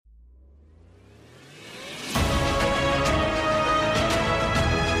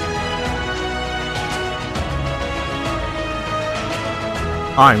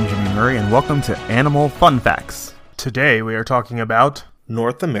I'm Jimmy Murray, and welcome to Animal Fun Facts. Today we are talking about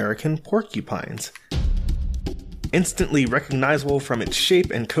North American porcupines. Instantly recognizable from its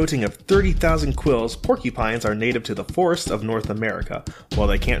shape and coating of 30,000 quills, porcupines are native to the forests of North America. While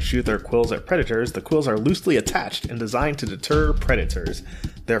they can't shoot their quills at predators, the quills are loosely attached and designed to deter predators.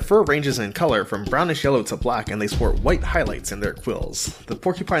 Their fur ranges in color from brownish yellow to black, and they sport white highlights in their quills. The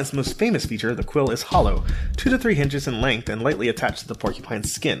porcupine's most famous feature, the quill, is hollow, 2 to 3 inches in length and lightly attached to the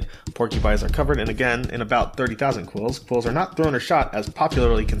porcupine's skin. Porcupines are covered in about 30,000 quills. Quills are not thrown or shot as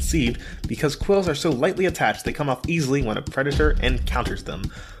popularly conceived because quills are so lightly attached they come off easily when a predator encounters them.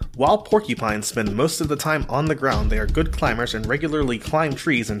 While porcupines spend most of the time on the ground, they are good climbers and regularly climb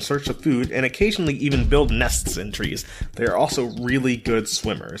trees in search of food and occasionally even build nests in trees. They are also really good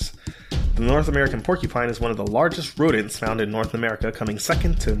swimmers. The North American porcupine is one of the largest rodents found in North America, coming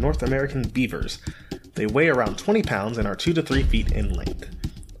second to North American beavers. They weigh around 20 pounds and are 2 to 3 feet in length.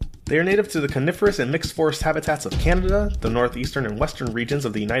 They are native to the coniferous and mixed forest habitats of Canada, the northeastern and western regions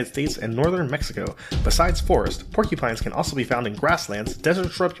of the United States, and northern Mexico. Besides forest, porcupines can also be found in grasslands,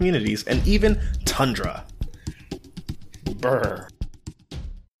 desert shrub communities, and even tundra. Brr.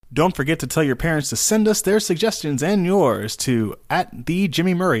 Don't forget to tell your parents to send us their suggestions and yours to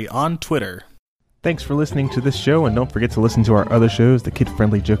 @TheJimmyMurray on Twitter. Thanks for listening to this show, and don't forget to listen to our other shows, the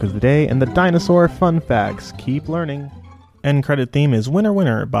Kid-Friendly Joke of the Day and the Dinosaur Fun Facts. Keep learning. End credit theme is Winner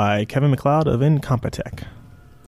Winner by Kevin MacLeod of Incompetech.